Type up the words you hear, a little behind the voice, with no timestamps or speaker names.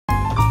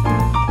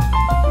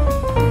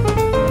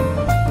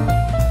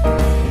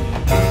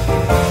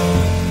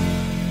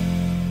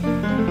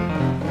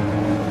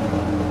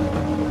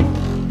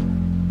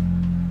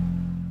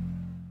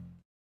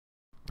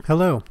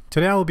Hello,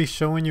 today I will be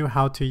showing you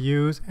how to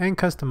use and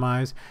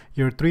customize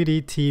your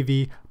 3D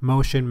TV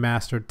Motion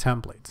Master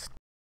templates.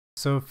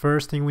 So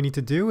first thing we need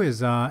to do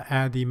is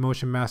add the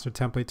Motion Master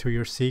template to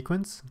your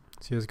sequence.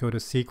 So just go to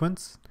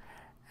Sequence,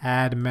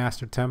 Add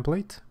Master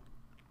Template.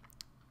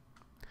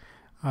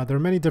 There are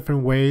many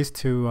different ways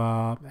to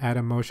add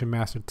a Motion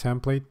Master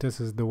template. This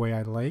is the way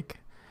I like,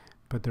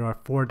 but there are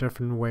 4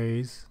 different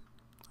ways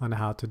on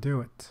how to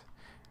do it.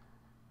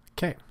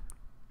 Okay.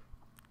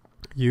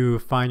 You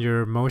find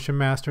your Motion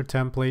Master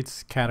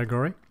Templates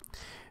category.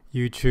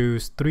 You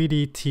choose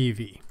 3D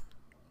TV.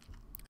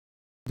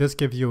 This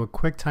gives you a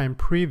QuickTime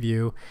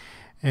preview,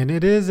 and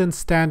it is in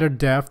standard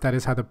def. That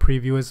is how the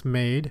preview is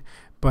made,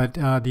 but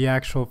the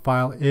actual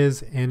file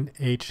is in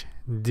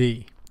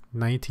HD,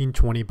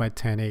 1920 by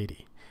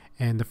 1080.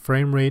 And the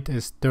frame rate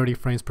is 30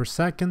 frames per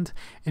second,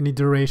 and the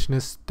duration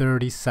is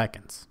 30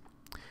 seconds.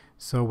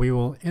 So we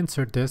will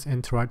insert this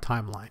into our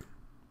timeline.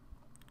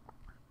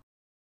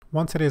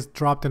 Once it is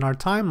dropped in our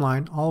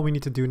timeline, all we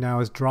need to do now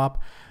is drop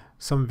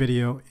some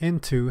video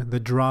into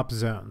the drop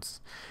zones.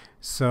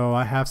 So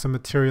I have some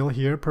material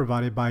here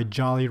provided by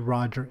Jolly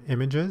Roger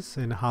Images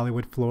in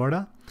Hollywood,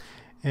 Florida.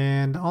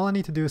 And all I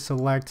need to do is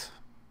select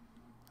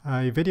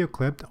a video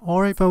clip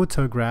or a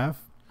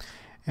photograph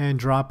and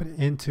drop it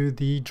into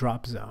the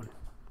drop zone.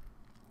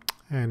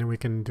 And then we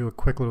can do a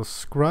quick little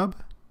scrub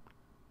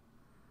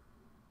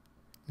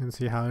and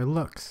see how it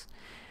looks.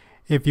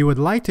 If you would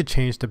like to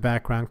change the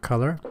background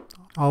color,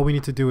 all we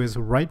need to do is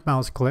right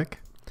mouse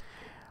click,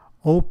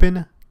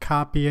 open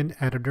copy in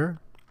editor.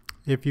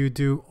 If you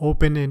do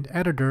open in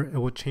editor, it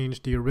will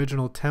change the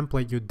original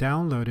template you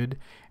downloaded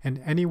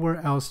and anywhere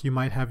else you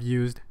might have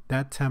used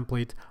that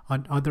template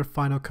on other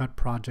Final Cut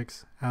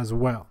projects as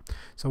well.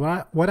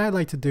 So what I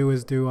like to do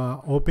is do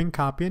open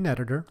copy in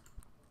editor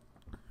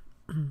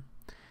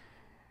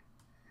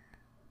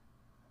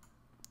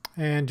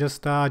and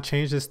just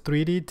change this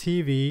 3D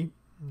TV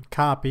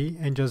copy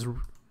and just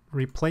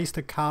replace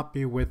the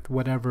copy with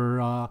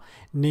whatever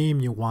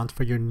name you want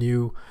for your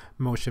new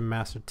Motion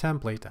Master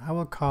template. I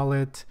will call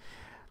it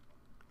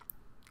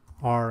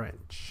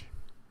Orange.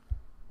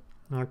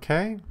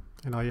 Okay,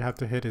 and all you have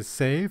to hit is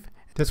save.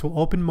 This will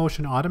open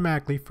Motion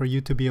automatically for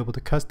you to be able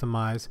to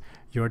customize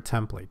your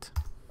template.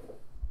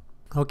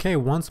 Okay,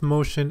 once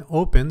Motion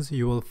opens,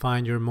 you will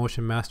find your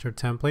Motion Master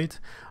template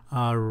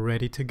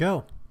ready to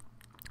go.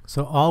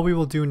 So all we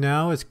will do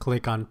now is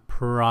click on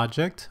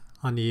Project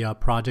on the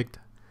project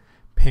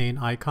pane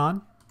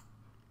icon.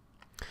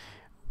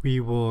 We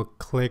will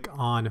click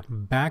on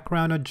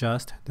Background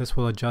Adjust. This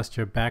will adjust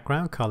your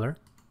background color.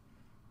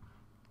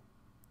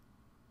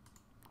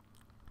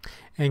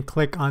 And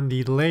click on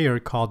the layer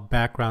called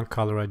Background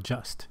Color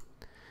Adjust.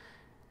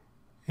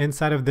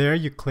 Inside of there,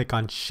 you click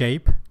on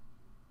Shape.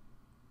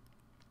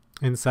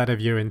 Inside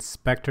of your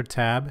Inspector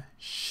tab,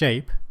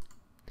 Shape.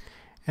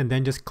 And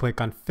then just click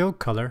on Fill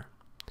Color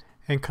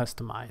and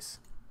Customize.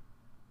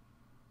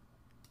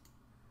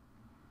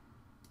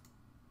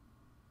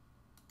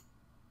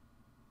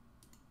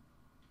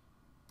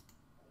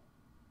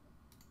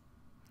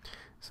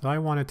 So I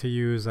wanted to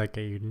use like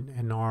an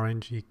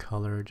orangey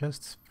color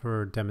just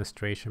for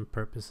demonstration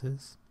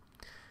purposes.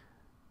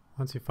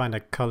 Once you find a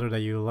color that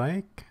you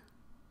like,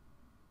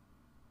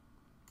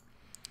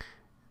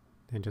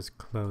 then just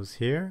close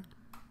here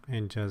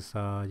and just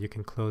you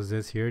can close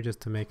this here just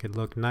to make it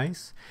look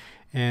nice.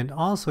 And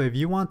also if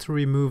you want to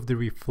remove the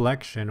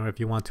reflection or if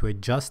you want to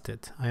adjust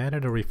it, I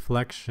added a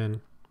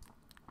reflection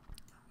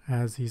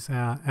as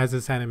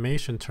this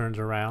animation turns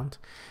around.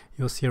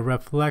 You'll see a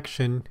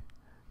reflection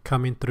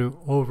coming through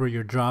over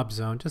your drop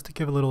zone just to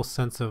give a little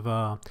sense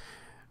of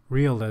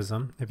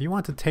realism. If you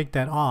want to take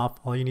that off,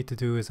 all you need to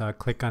do is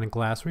click on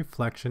glass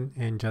reflection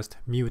and just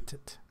mute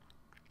it.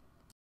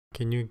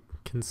 You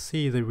can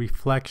see the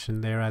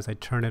reflection there as I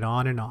turn it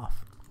on and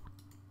off.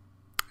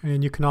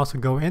 And you can also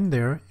go in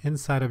there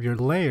inside of your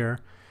layer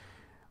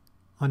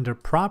under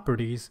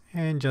properties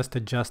and just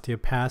adjust the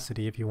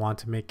opacity if you want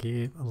to make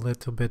it a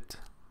little bit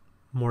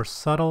more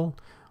subtle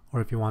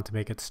or if you want to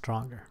make it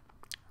stronger.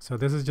 So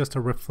this is just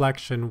a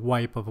reflection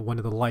wipe of one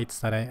of the lights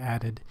that I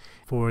added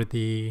for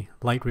the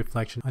light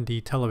reflection on the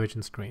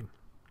television screen.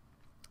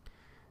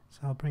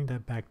 So I'll bring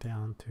that back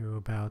down to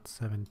about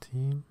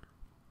 17.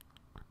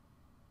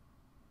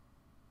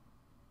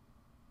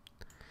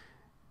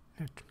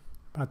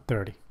 About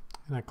 30.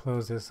 And I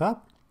close this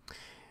up.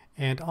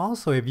 And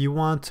also if you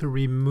want to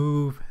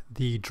remove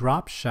the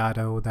drop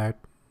shadow that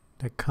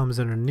comes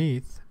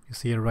underneath, you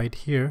see it right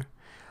here,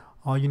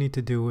 all you need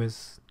to do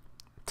is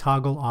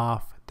toggle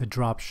off the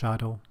drop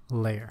shadow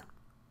layer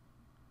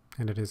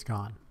and it is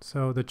gone.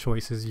 So the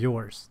choice is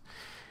yours.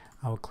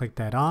 I will click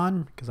that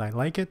on because I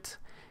like it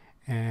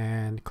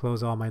and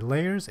close all my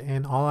layers,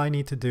 and all I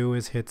need to do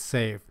is hit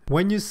save.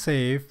 When you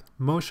save,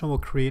 Motion will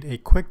create a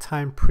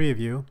QuickTime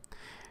preview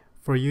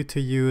for you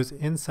to use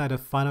inside of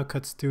Final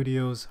Cut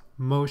Studio's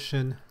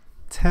Motion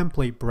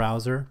template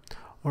browser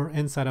or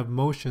inside of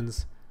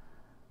Motion's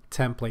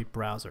template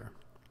browser.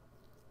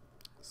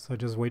 So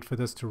just wait for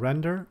this to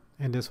render,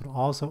 and this will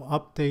also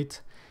update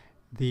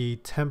the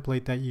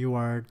template that you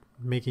are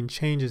making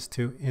changes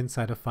to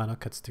inside of Final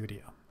Cut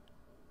Studio.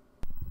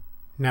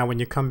 Now when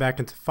you come back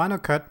into Final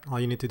Cut, all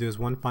you need to do is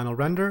one final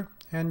render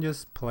and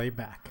just play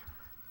back.